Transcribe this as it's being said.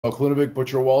Kalinovic,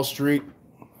 Butcher Wall Street,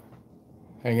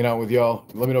 hanging out with y'all.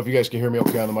 Let me know if you guys can hear me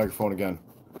okay on the microphone again.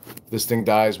 If this thing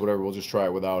dies, whatever, we'll just try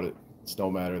it without it. It's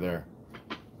no matter there.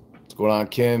 What's going on,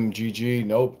 Kim, GG?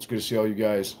 Nope, it's good to see all you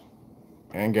guys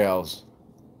and gals.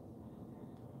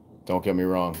 Don't get me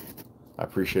wrong. I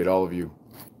appreciate all of you.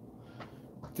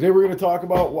 Today we're going to talk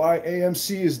about why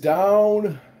AMC is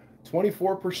down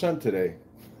 24% today.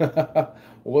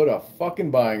 What a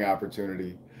fucking buying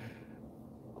opportunity.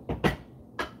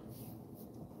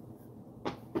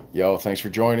 Yo, thanks for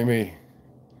joining me.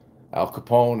 Al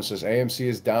Capone says AMC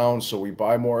is down, so we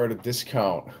buy more at a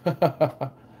discount.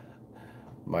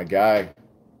 My guy.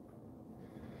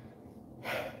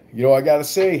 You know, I gotta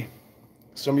say,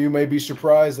 some of you may be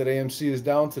surprised that AMC is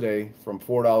down today from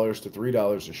 $4 to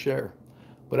 $3 a share,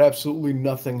 but absolutely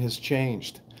nothing has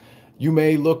changed. You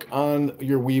may look on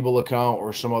your Webull account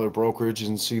or some other brokerage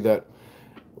and see that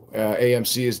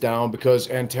AMC is down because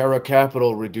Antara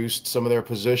Capital reduced some of their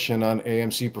position on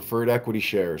AMC preferred equity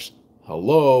shares.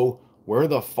 Hello, where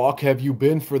the fuck have you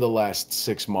been for the last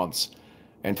 6 months?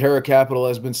 Antara Capital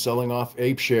has been selling off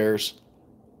APE shares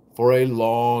for a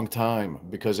long time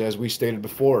because, as we stated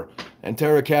before,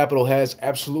 Antara Capital has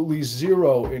absolutely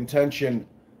zero intention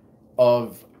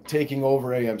of taking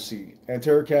over AMC.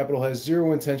 Antara Capital has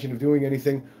zero intention of doing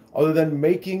anything other than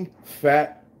making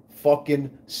fat fucking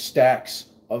stacks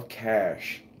of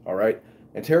cash. All right.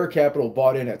 Antara Capital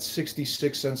bought in at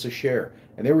 66 cents a share,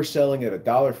 and they were selling at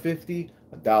 $1.50,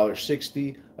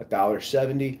 $1.60,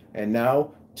 $1.70, and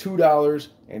now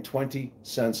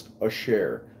 $2.20 a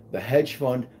share. The hedge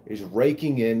fund is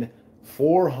raking in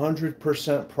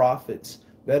 400% profits.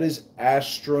 That is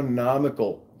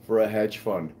astronomical for a hedge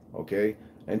fund. Okay.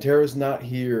 Antara's not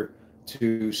here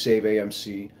to save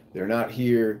AMC. They're not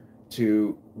here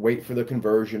to wait for the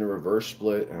conversion or reverse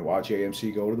split and watch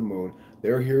AMC go to the moon.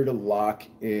 They're here to lock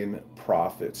in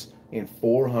profits. And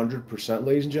 400%,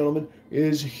 ladies and gentlemen,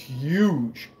 is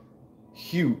huge,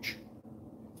 huge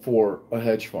for a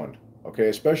hedge fund. Okay,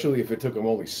 especially if it took them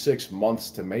only 6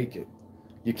 months to make it.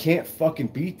 You can't fucking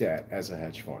beat that as a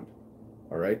hedge fund.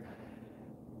 All right.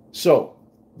 So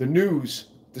the news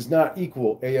does not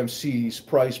equal AMC's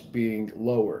price being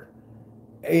lower.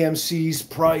 AMC's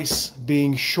price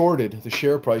being shorted, the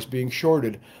share price being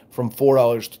shorted from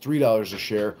 $4 to $3 a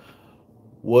share,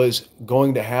 was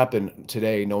going to happen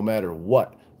today no matter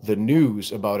what. The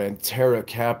news about Antara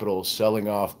Capital selling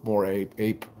off more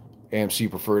AMC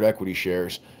preferred equity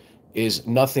shares is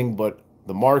nothing but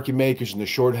the market makers and the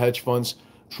short hedge funds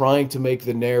trying to make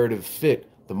the narrative fit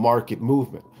the market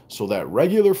movement so that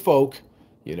regular folk,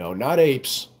 you know, not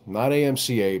apes, not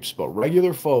AMC apes, but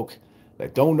regular folk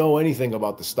that don't know anything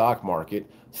about the stock market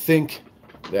think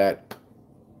that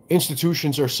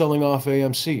institutions are selling off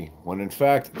AMC, when in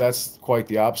fact that's quite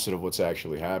the opposite of what's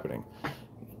actually happening.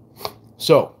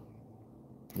 So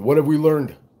what have we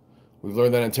learned? We've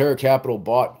learned that Antara Capital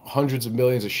bought hundreds of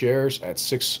millions of shares at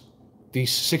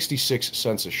 66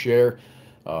 cents a share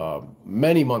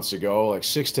many months ago, like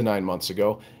 6 to 9 months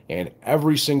ago, and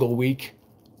every single week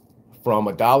from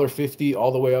 $1.50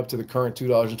 all the way up to the current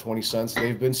 $2.20,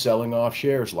 they've been selling off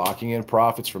shares, locking in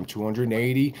profits from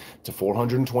 280 to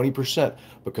 420%,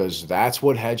 because that's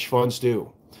what hedge funds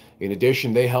do. In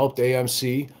addition, they helped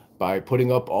AMC by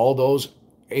putting up all those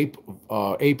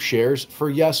ape shares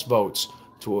for yes votes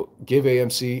to give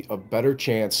AMC a better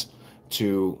chance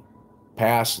to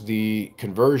pass the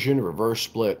conversion, reverse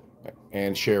split,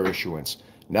 and share issuance.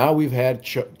 Now we've had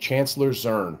Chancellor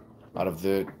Zern out of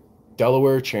the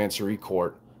Delaware Chancery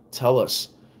Court tell us,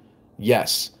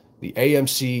 yes, the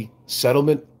AMC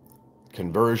settlement,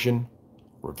 conversion,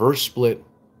 reverse split,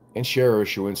 and share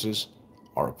issuances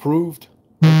are approved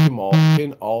and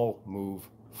can all move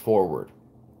forward.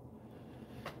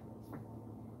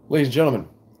 Ladies and gentlemen,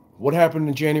 what happened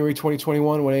in January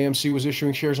 2021 when AMC was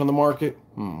issuing shares on the market?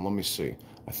 Let me see.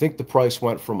 I think the price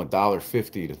went from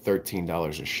 $1.50 to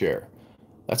 $13 a share.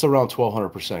 That's around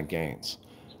 1,200% gains.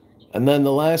 And then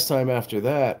the last time after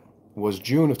that was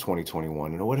June of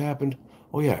 2021. And what happened?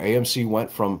 Oh yeah, AMC went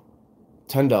from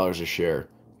 $10 a share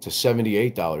to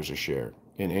 $78 a share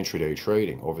in intraday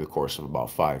trading over the course of about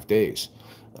 5 days.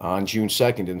 On June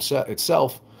 2nd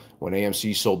itself, when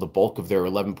AMC sold the bulk of their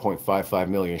 11.55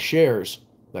 million shares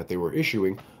that they were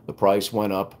issuing, the price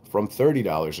went up from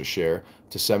 $30 a share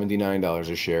to $79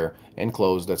 a share and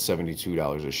closed at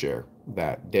 $72 a share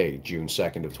that day, June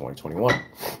 2nd of 2021.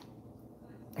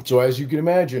 So as you can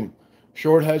imagine,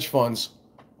 short hedge funds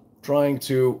trying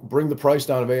to bring the price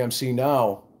down of AMC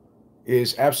now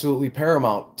is absolutely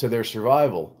paramount to their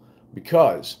survival,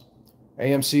 because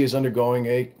AMC is undergoing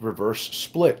a reverse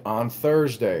split on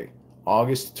Thursday,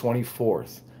 August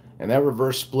 24th. And that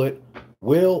reverse split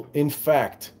will, in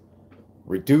fact,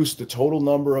 reduce the total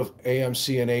number of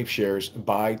AMC and APE shares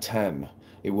by 10.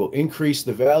 It will increase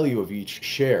the value of each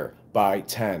share by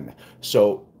 10.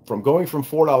 So from going from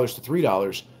 $4 to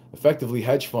 $3, effectively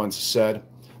hedge funds said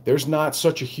there's not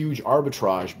such a huge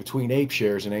arbitrage between APE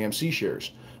shares and AMC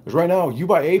shares. Because right now, you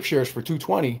buy APE shares for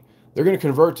 $2.20, they're going to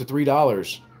convert to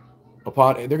 $3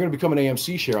 they're going to become an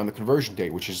AMC share on the conversion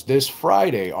date, which is this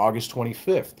Friday, August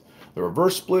 25th. The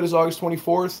reverse split is August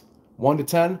 24th, 1 to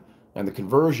 10, and the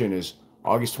conversion is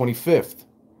August 25th,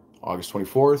 August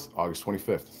 24th, August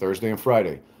 25th, Thursday and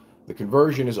Friday. The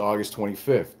conversion is August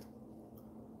 25th.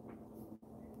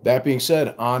 That being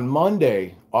said, on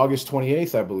Monday, August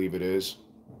 28th, I believe it is,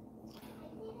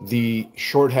 the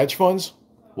short hedge funds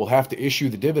will have to issue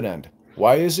the dividend.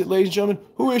 Why is it, ladies and gentlemen?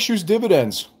 Who issues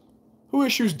dividends? Who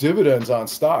issues dividends on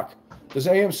stock? Does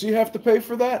AMC have to pay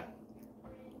for that?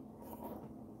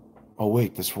 Oh,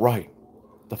 wait, that's right.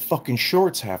 The fucking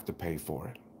shorts have to pay for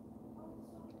it.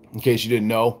 In case you didn't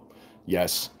know,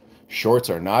 yes, shorts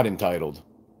are not entitled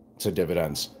to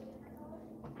dividends.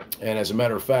 And as a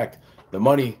matter of fact, the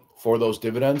money for those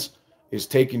dividends is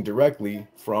taken directly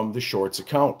from the shorts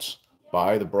accounts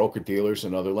by the broker-dealers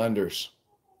and other lenders.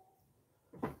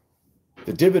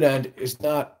 The dividend is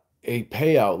not a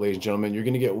payout, ladies and gentlemen. You're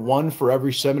going to get one for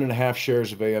every 7.5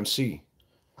 shares of AMC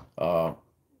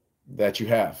that you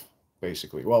have,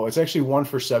 basically. Well, it's actually one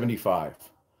for 75.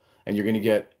 And you're going to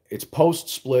get, it's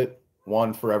post-split,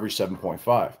 one for every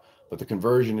 7.5. But the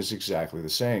conversion is exactly the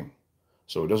same.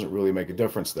 So it doesn't really make a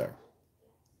difference there.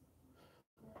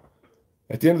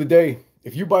 At the end of the day,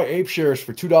 if you buy APE shares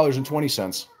for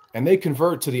 $2.20 and they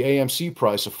convert to the AMC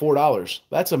price of $4,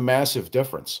 that's a massive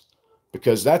difference.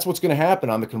 Because that's what's going to happen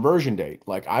on the conversion date.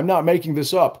 Like, I'm not making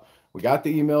this up. We got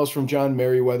the emails from John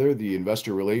Merriweather, the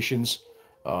investor relations,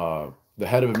 the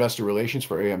head of investor relations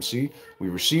for AMC. We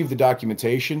received the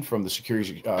documentation from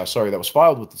the that was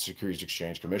filed with the Securities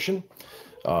Exchange Commission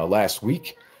last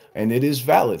week, and it is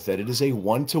valid that it is a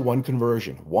 1-to-1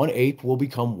 conversion. One APE will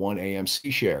become one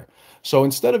AMC share. So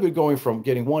instead of it going from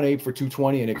getting one APE for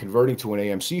 $2.20 and it converting to an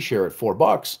AMC share at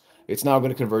 $4, it's now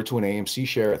going to convert to an AMC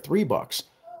share at $3.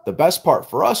 The best part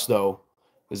for us, though,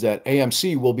 is that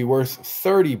AMC will be worth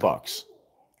 $30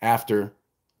 after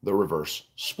the reverse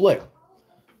split.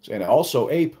 And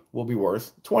also APE will be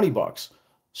worth $20.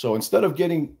 So instead of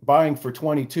buying for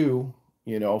 22,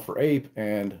 for APE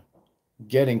and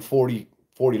getting $40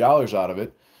 out of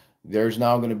it, there's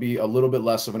now going to be a little bit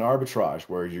less of an arbitrage,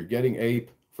 where you're getting APE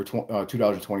for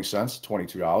 $2.20,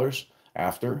 $22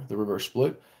 after the reverse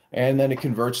split. And then it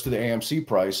converts to the AMC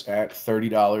price at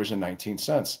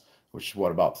 $30.19, which is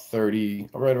what, about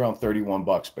right around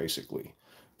 $31 basically.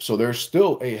 So there's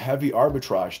still a heavy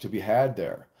arbitrage to be had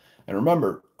there. And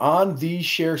remember, on the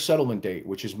share settlement date,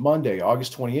 which is Monday,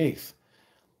 August 28th,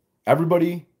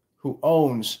 everybody who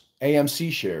owns AMC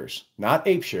shares, not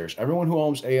APE shares, everyone who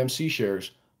owns AMC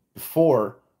shares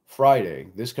before Friday,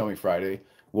 this coming Friday,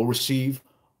 will receive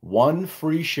one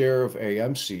free share of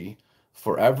AMC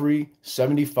for every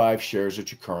 75 shares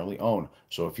that you currently own.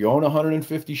 So if you own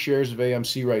 150 shares of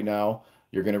AMC right now,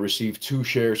 you're going to receive 2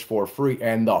 shares for free,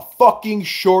 and the fucking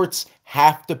shorts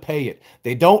have to pay it.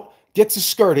 They don't get to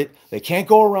skirt it. They can't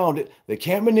go around it. They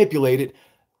can't manipulate it.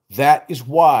 That is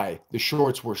why the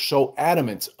shorts were so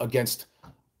adamant against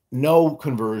no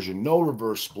conversion, no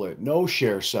reverse split, no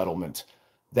share settlement.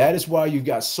 That is why you've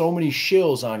got so many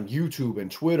shills on YouTube and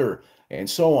Twitter and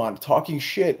so on talking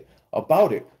shit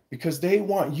about it, because they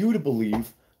want you to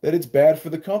believe that it's bad for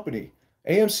the company.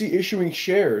 AMC issuing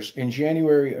shares in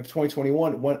January of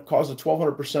 2021 caused a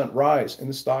 1,200% rise in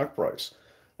the stock price.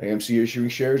 AMC issuing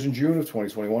shares in June of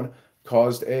 2021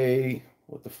 caused a,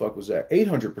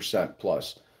 800%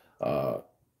 plus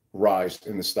rise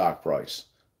in the stock price.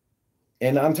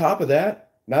 And on top of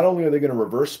that, not only are they going to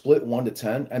reverse split 1 to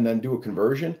 10 and then do a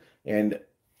conversion and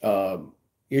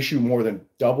issue more than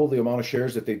double the amount of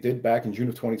shares that they did back in June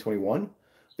of 2021,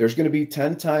 there's going to be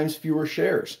 10 times fewer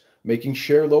shares, making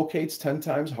share locates 10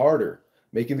 times harder,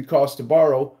 making the cost to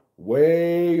borrow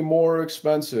way more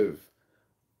expensive.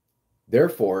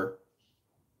 Therefore,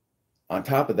 on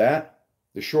top of that,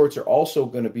 the shorts are also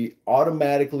going to be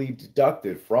automatically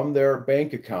deducted from their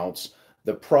bank accounts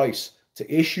the price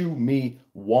to issue me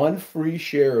one free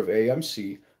share of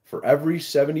AMC for every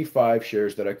 75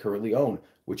 shares that I currently own,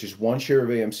 which is 1 share of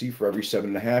AMC for every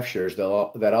 7.5 shares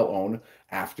that I'll own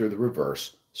after the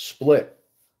reverse split.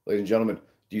 Ladies and gentlemen,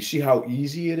 do you see how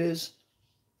easy it is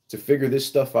to figure this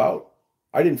stuff out?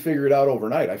 I didn't figure it out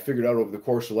overnight. I figured it out over the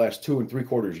course of the last 2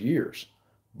 3/4 years.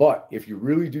 But if you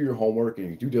really do your homework and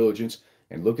your due diligence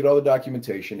and look at all the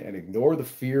documentation and ignore the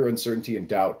fear, uncertainty, and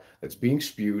doubt that's being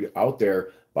spewed out there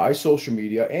by social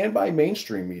media and by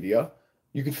mainstream media,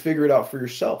 you can figure it out for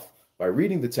yourself by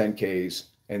reading the 10Ks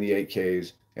and the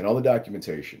 8Ks and all the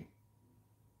documentation.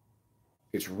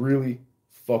 It's really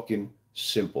fucking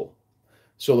simple.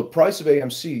 So the price of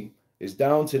AMC is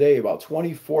down today about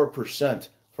 24%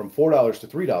 from $4 to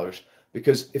 $3,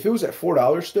 because if it was at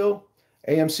 $4 still,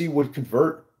 AMC would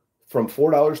convert from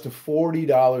 $4 to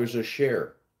 $40 a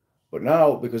share. But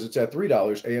now, because it's at $3,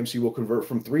 AMC will convert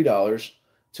from $3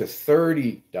 to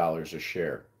 $30 a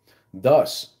share,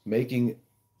 thus making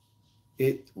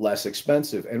it less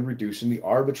expensive and reducing the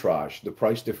arbitrage, the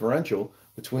price differential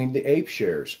between the ape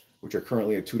shares, which are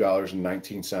currently at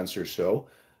 $2.19 or so,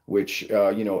 which,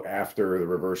 after the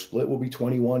reverse split will be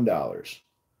 $21.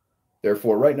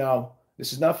 Therefore, right now,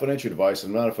 this is not financial advice.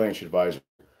 I'm not a financial advisor.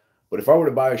 But if I were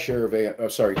to buy 10 shares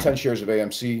of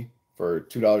AMC for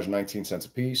 $2.19 a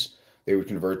piece, they would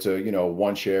convert to,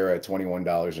 one share at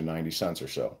 $21.90 or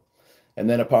so. And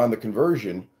then upon the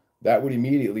conversion, that would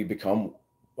immediately become,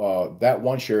 that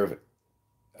one share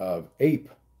of APE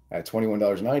at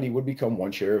 $21.90 would become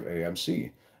one share of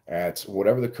AMC at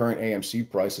whatever the current AMC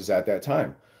price is at that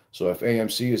time. So if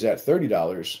AMC is at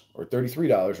 $30 or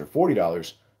 $33 or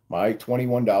 $40, my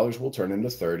 $21 will turn into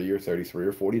 $30 or $33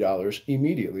 or $40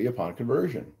 immediately upon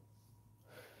conversion.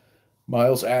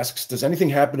 Miles asks, does anything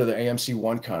happen to the AMC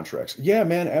 1 contracts? Yeah,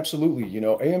 man, absolutely.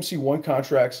 AMC 1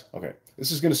 contracts, okay,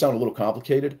 this is going to sound a little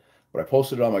complicated, but I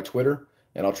posted it on my Twitter,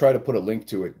 and I'll try to put a link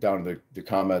to it down in the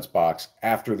comments box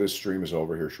after this stream is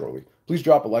over here shortly. Please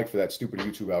drop a like for that stupid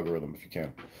YouTube algorithm if you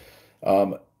can.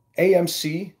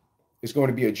 AMC is going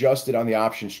to be adjusted on the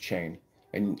options chain,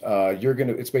 and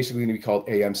it's basically going to be called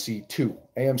AMC2,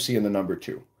 AMC and the number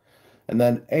 2. And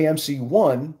then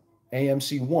AMC1,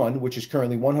 which is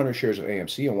currently 100 shares of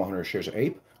AMC and 100 shares of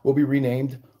APE, will be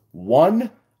renamed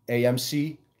 1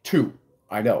 AMC2.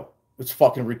 I know, it's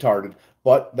fucking retarded,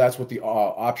 but that's what the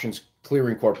Options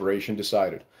Clearing Corporation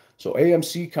decided. So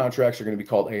AMC contracts are going to be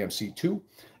called AMC2.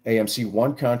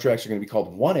 AMC1 contracts are going to be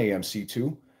called 1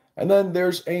 AMC2. And then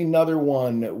there's another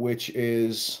one, which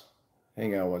is,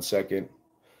 hang on one second,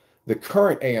 the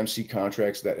current AMC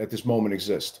contracts that at this moment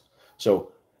exist.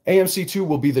 So AMC2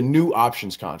 will be the new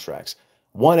options contracts.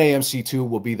 1 AMC2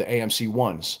 will be the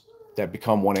AMC1s that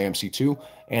become 1 AMC2.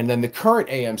 And then the current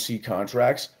AMC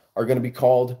contracts are going to be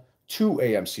called 2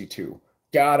 AMC2.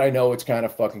 God, I know it's kind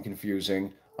of fucking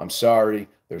confusing. I'm sorry.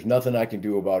 There's nothing I can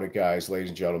do about it, guys, ladies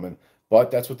and gentlemen. But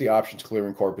that's what the Options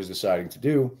Clearing Corp is deciding to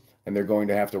do. And they're going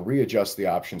to have to readjust the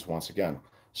options once again.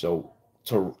 So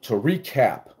to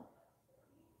recap,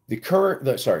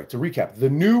 the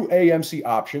new AMC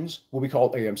options will be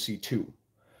called AMC2.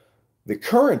 The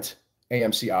current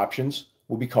AMC options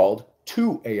will be called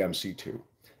 2 AMC2.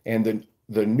 And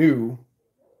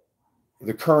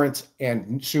the current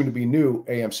and soon to be new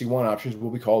AMC1 options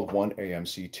will be called 1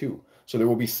 AMC2. So there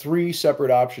will be 3 separate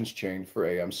options chained for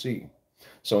AMC.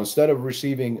 So instead of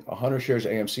receiving 100 shares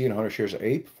of AMC and 100 shares of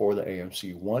APE for the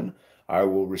AMC1, I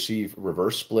will receive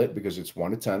reverse split because it's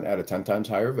 1 to 10 at a 10 times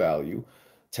higher value,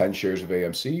 10 shares of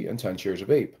AMC and 10 shares of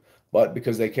APE. But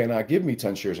because they cannot give me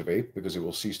 10 shares of APE because it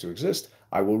will cease to exist,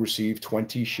 I will receive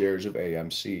 20 shares of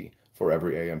AMC for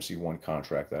every AMC1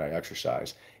 contract that I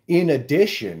exercise. In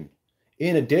addition,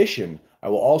 I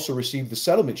will also receive the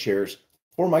settlement shares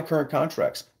for my current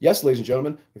contracts. Yes, ladies and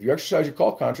gentlemen, if you exercise your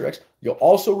call contracts, you'll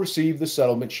also receive the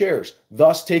settlement shares,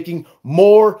 thus taking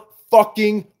more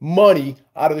fucking money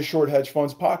out of the short hedge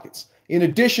funds' pockets. In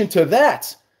addition to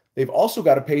that, they've also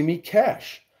got to pay me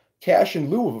cash in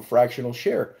lieu of a fractional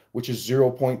share, which is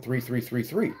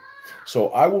 0.3333. So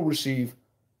I will receive,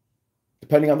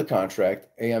 depending on the contract,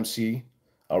 AMC,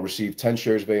 I'll receive 10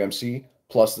 shares of AMC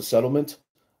plus the settlement,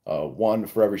 1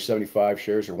 for every 75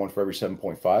 shares or 1 for every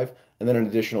 7.5, and then an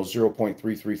additional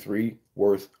 0.333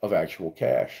 worth of actual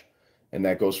cash. And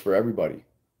that goes for everybody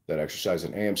that exercises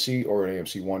an AMC or an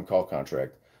AMC1 call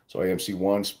contract. So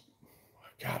AMC1's,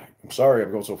 God, I'm sorry,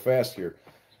 I'm going so fast here.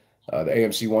 The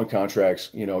AMC1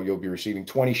 contracts, you'll be receiving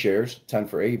 20 shares, 10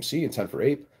 for AMC and 10 for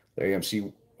APE. The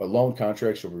AMC loan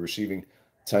contracts, you'll be receiving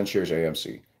 10 shares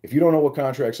AMC. If you don't know what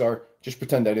contracts are, just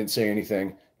pretend I didn't say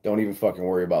anything. Don't even fucking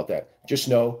worry about that. Just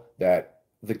know that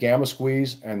the gamma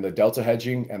squeeze and the delta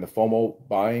hedging and the FOMO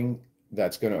buying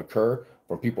that's going to occur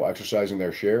from people exercising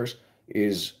their shares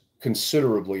is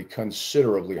considerably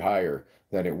higher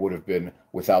than it would have been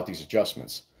without these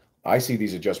adjustments. I see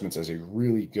these adjustments as a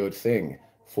really good thing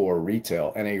for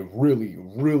retail and a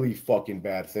really fucking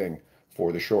bad thing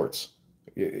for the shorts.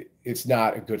 It's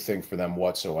not a good thing for them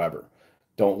whatsoever.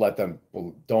 Don't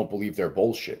believe their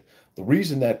bullshit. The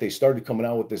reason that they started coming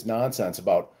out with this nonsense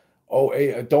about, oh,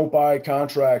 hey, don't buy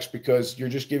contracts because you're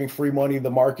just giving free money to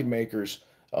the market makers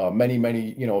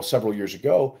several years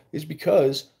ago is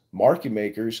because market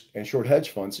makers and short hedge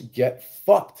funds get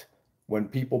fucked when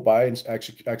people buy and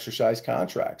exercise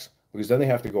contracts, because then they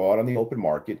have to go out on the open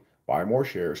market, buy more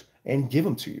shares, and give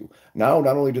them to you. Now,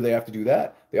 not only do they have to do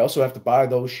that, they also have to buy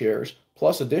those shares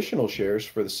plus additional shares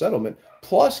for the settlement,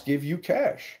 plus give you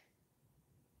cash.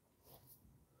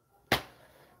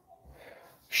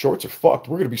 Shorts are fucked.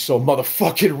 We're going to be so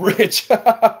motherfucking rich.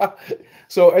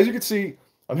 So as you can see,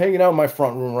 I'm hanging out in my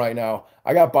front room right now.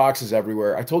 I got boxes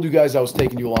everywhere. I told you guys I was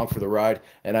taking you along for the ride,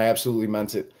 and I absolutely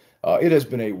meant it. It has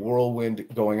been a whirlwind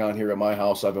going on here at my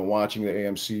house. I've been watching the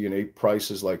AMC and ape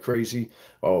prices like crazy.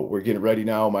 Oh, we're getting ready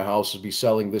now. My house will be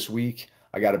selling this week.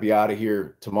 I got to be out of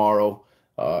here tomorrow,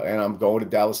 and I'm going to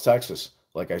Dallas, Texas.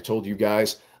 Like I told you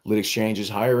guys, Xchange is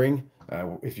hiring.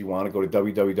 If you want to go to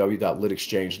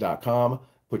www.litexchange.com,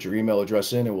 put your email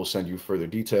address in, and we'll send you further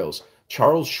details.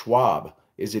 Charles Schwab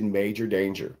is in major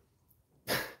danger.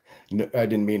 I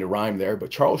didn't mean to rhyme there, but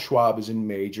Charles Schwab is in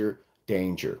major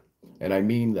danger. And I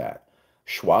mean that.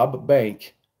 Schwab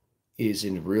Bank is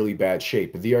in really bad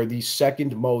shape. They are the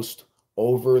second most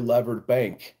over-levered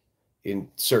bank in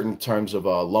certain terms of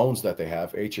loans that they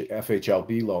have,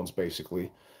 FHLB loans,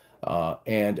 basically.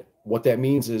 And what that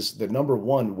means is the number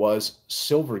one was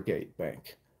Silvergate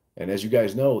Bank. And as you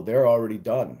guys know, they're already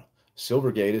done.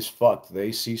 Silvergate is fucked.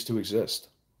 They cease to exist.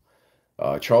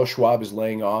 Charles Schwab is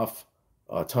laying off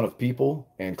a ton of people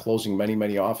and closing many,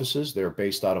 many offices. They're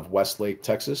based out of Westlake,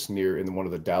 Texas, in one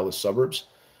of the Dallas suburbs.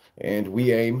 And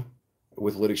we aim,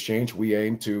 with Xchange, we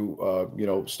aim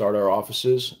to, start our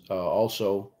offices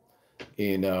also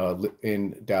in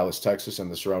Dallas, Texas, and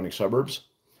the surrounding suburbs,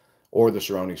 or the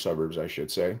surrounding suburbs, I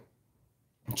should say.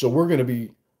 So we're going to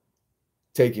be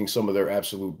taking some of their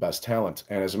absolute best talent.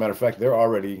 And as a matter of fact, they're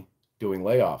already doing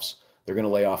layoffs. They're going to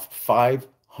lay off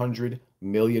 $500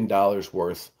 million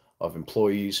worth of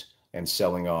employees and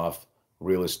selling off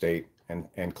real estate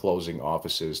and closing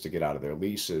offices to get out of their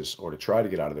leases, or to try to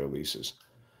get out of their leases.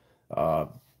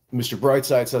 Mr.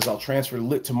 Brightside says, I'll transfer to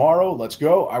Lit tomorrow. Let's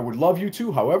go. I would love you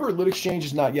to. However, Xchange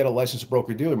is not yet a licensed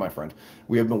broker-dealer, my friend.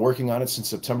 We have been working on it since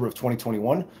September of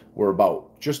 2021. We're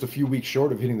about just a few weeks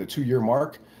short of hitting the 2-year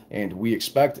mark, and we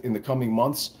expect in the coming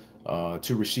months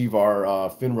to receive our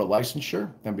FINRA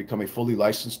licensure and become a fully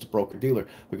licensed broker-dealer.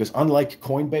 Because unlike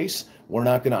Coinbase, we're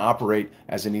not going to operate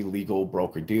as an illegal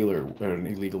broker-dealer or an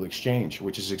illegal exchange,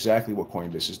 which is exactly what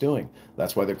Coinbase is doing.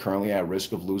 That's why they're currently at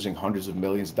risk of losing hundreds of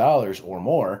millions of dollars or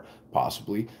more,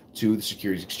 possibly, to the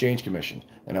Securities Exchange Commission.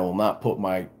 And I will not put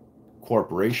my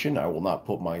corporation, I will not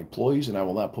put my employees, and I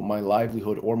will not put my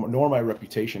livelihood nor my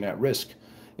reputation at risk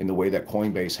in the way that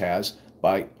Coinbase has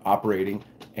by operating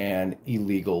an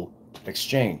illegal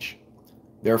exchange.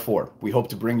 Therefore, we hope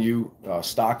to bring you a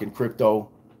stock and crypto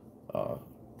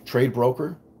trade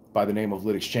broker by the name of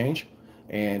Xchange,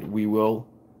 and we will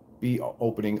be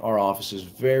opening our offices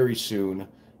very soon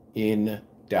in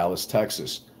Dallas,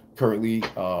 Texas. Currently,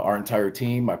 our entire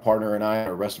team, my partner and I,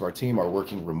 the rest of our team, are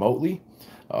working remotely,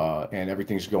 and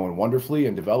everything's going wonderfully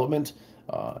in development.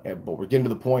 But we're getting to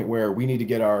the point where we need to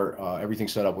get our everything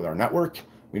set up with our network.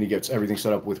 We need to get everything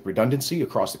set up with redundancy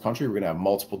across the country. We're going to have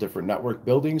multiple different network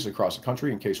buildings across the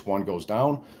country in case one goes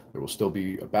down. There will still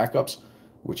be backups,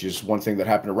 which is one thing that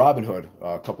happened to Robinhood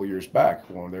a couple of years back.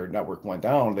 When their network went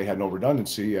down, they had no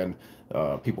redundancy, and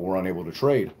people were unable to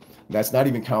trade. And that's not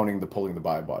even counting the pulling the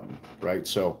buy button, right?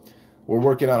 So we're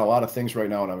working on a lot of things right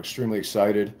now, and I'm extremely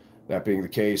excited. That being the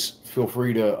case, feel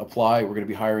free to apply. We're going to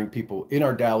be hiring people in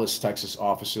our Dallas, Texas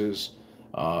offices,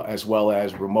 as well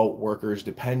as remote workers,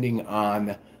 depending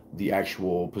on the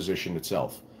actual position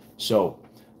itself. So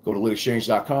go to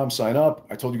litexchange.com, sign up.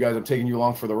 I told you guys I'm taking you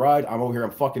along for the ride. I'm over here,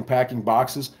 I'm fucking packing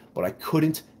boxes, but I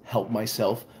couldn't help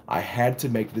myself. I had to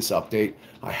make this update.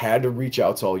 I had to reach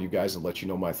out to all you guys and let you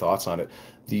know my thoughts on it.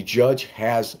 The judge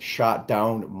has shot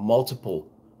down multiple,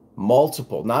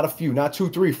 not a few, not 2,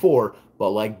 3, 4, but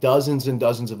like dozens and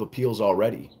dozens of appeals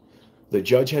already. The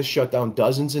judge has shut down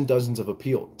dozens and dozens of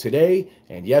appeals today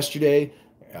and yesterday,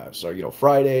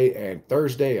 Friday and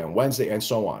Thursday and Wednesday and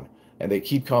so on. And they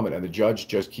keep coming, and the judge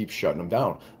just keeps shutting them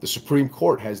down. The Supreme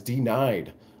Court has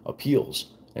denied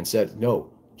appeals and said,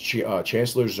 no,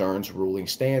 Chancellor Zern's ruling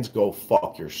stands. Go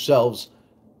fuck yourselves.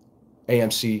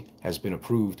 AMC has been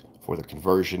approved for the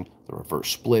conversion, the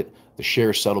reverse split, the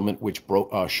share settlement, which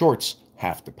shorts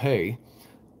have to pay,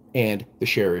 and the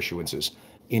share issuances.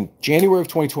 In January of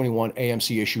 2021,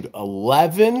 AMC issued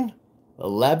 11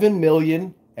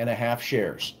 million and a half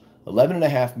shares,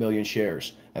 11.5 million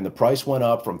shares, and the price went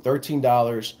up from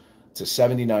 $13 to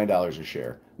 $79 a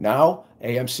share. Now,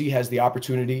 AMC has the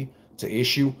opportunity to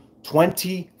issue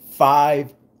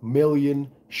 25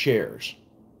 million shares.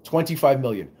 25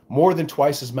 million, more than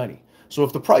twice as many. So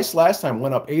if the price last time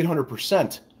went up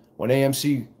 800% when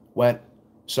AMC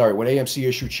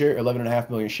issued 11.5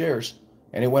 million shares,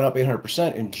 and it went up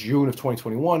 800% in June of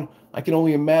 2021, I can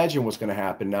only imagine what's going to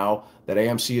happen now that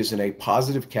AMC is in a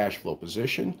positive cash flow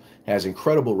position, has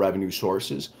incredible revenue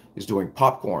sources, is doing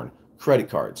popcorn, credit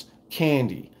cards,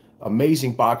 candy,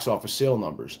 amazing box office sale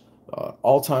numbers,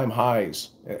 all-time highs,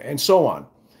 and so on.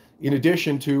 In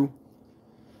addition to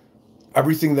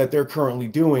everything that they're currently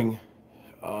doing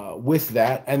with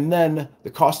that, and then the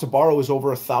cost to borrow is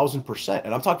over 1,000%,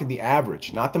 and I'm talking the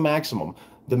average, not the maximum.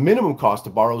 The minimum cost to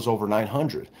borrow is over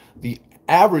 900. The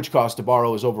average cost to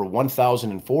borrow is over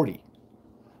 1,040.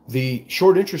 The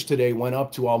short interest today went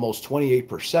up to almost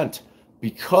 28%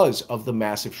 because of the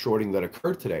massive shorting that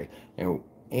occurred today,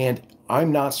 and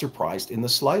I'm not surprised in the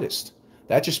slightest.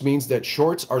 That just means that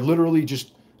shorts are literally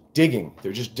just digging.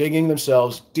 They're just digging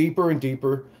themselves deeper and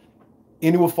deeper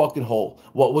into a fucking hole.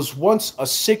 What was once a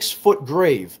 6-foot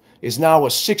grave is now a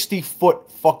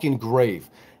 60-foot fucking grave.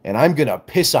 And I'm gonna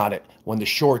piss on it when the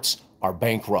shorts are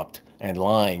bankrupt and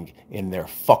lying in their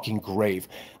fucking grave.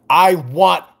 I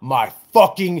want my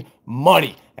fucking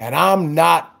money, and I'm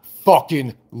not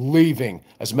fucking leaving.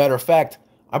 As a matter of fact,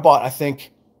 I bought, I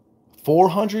think,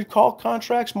 400 call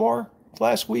contracts more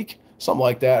last week. Something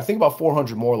like that. I think about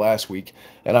 400 more last week.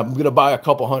 And I'm going to buy a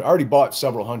couple hundred. I already bought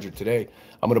several hundred today.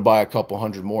 I'm going to buy a couple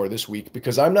hundred more this week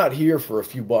because I'm not here for a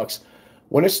few bucks.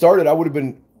 When it started, I would have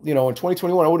been, in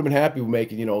 2021, I would have been happy with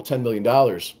making, $10 million.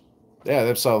 Yeah,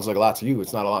 that sounds like a lot to you.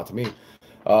 It's not a lot to me.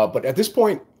 But at this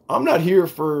point, I'm not here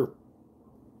for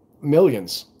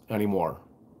millions anymore.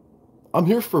 I'm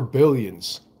here for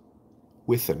billions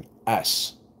with an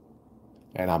S.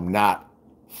 And I'm not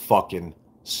fucking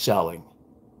selling.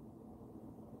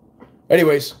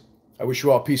 Anyways, I wish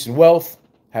you all peace and wealth.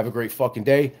 Have a great fucking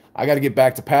day. I got to get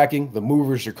back to packing. The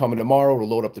movers are coming tomorrow to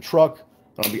load up the truck.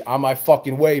 I'll be on my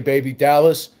fucking way, baby.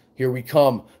 Dallas, here we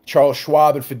come. Charles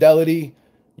Schwab and Fidelity.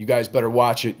 You guys better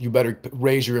watch it. You better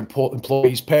raise your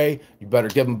employees' pay. You better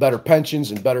give them better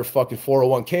pensions and better fucking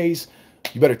 401ks.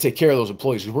 You better take care of those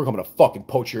employees because we're coming to fucking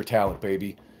poach your talent,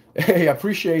 baby. Hey, I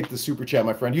appreciate the super chat,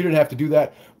 my friend. You didn't have to do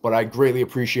that, but I greatly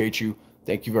appreciate you.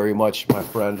 Thank you very much, my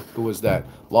friend. Who was that?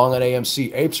 Long on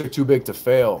AMC. Apes are too big to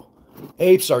fail.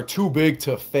 Apes are too big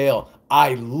to fail.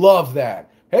 I love that.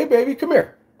 Hey, baby, come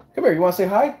here. Come here. You want to say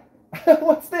hi?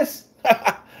 What's this?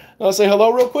 Want to say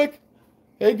hello real quick?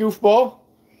 Hey, goofball.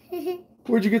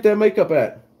 Where'd you get that makeup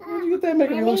at? Where'd you get that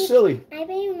makeup? You look silly. I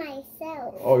made it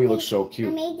myself. Oh, you look so cute.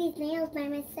 I made these nails by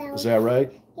myself. Is that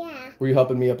right? Yeah. Were you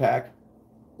helping me a pack?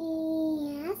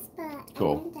 Yes, but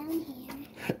cool. I went down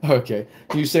here. Okay.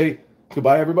 Can you say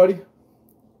goodbye, everybody?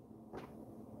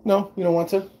 No? You don't want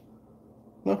to?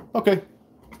 No? Okay.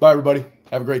 Bye, everybody.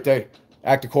 Have a great day.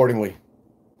 Act accordingly.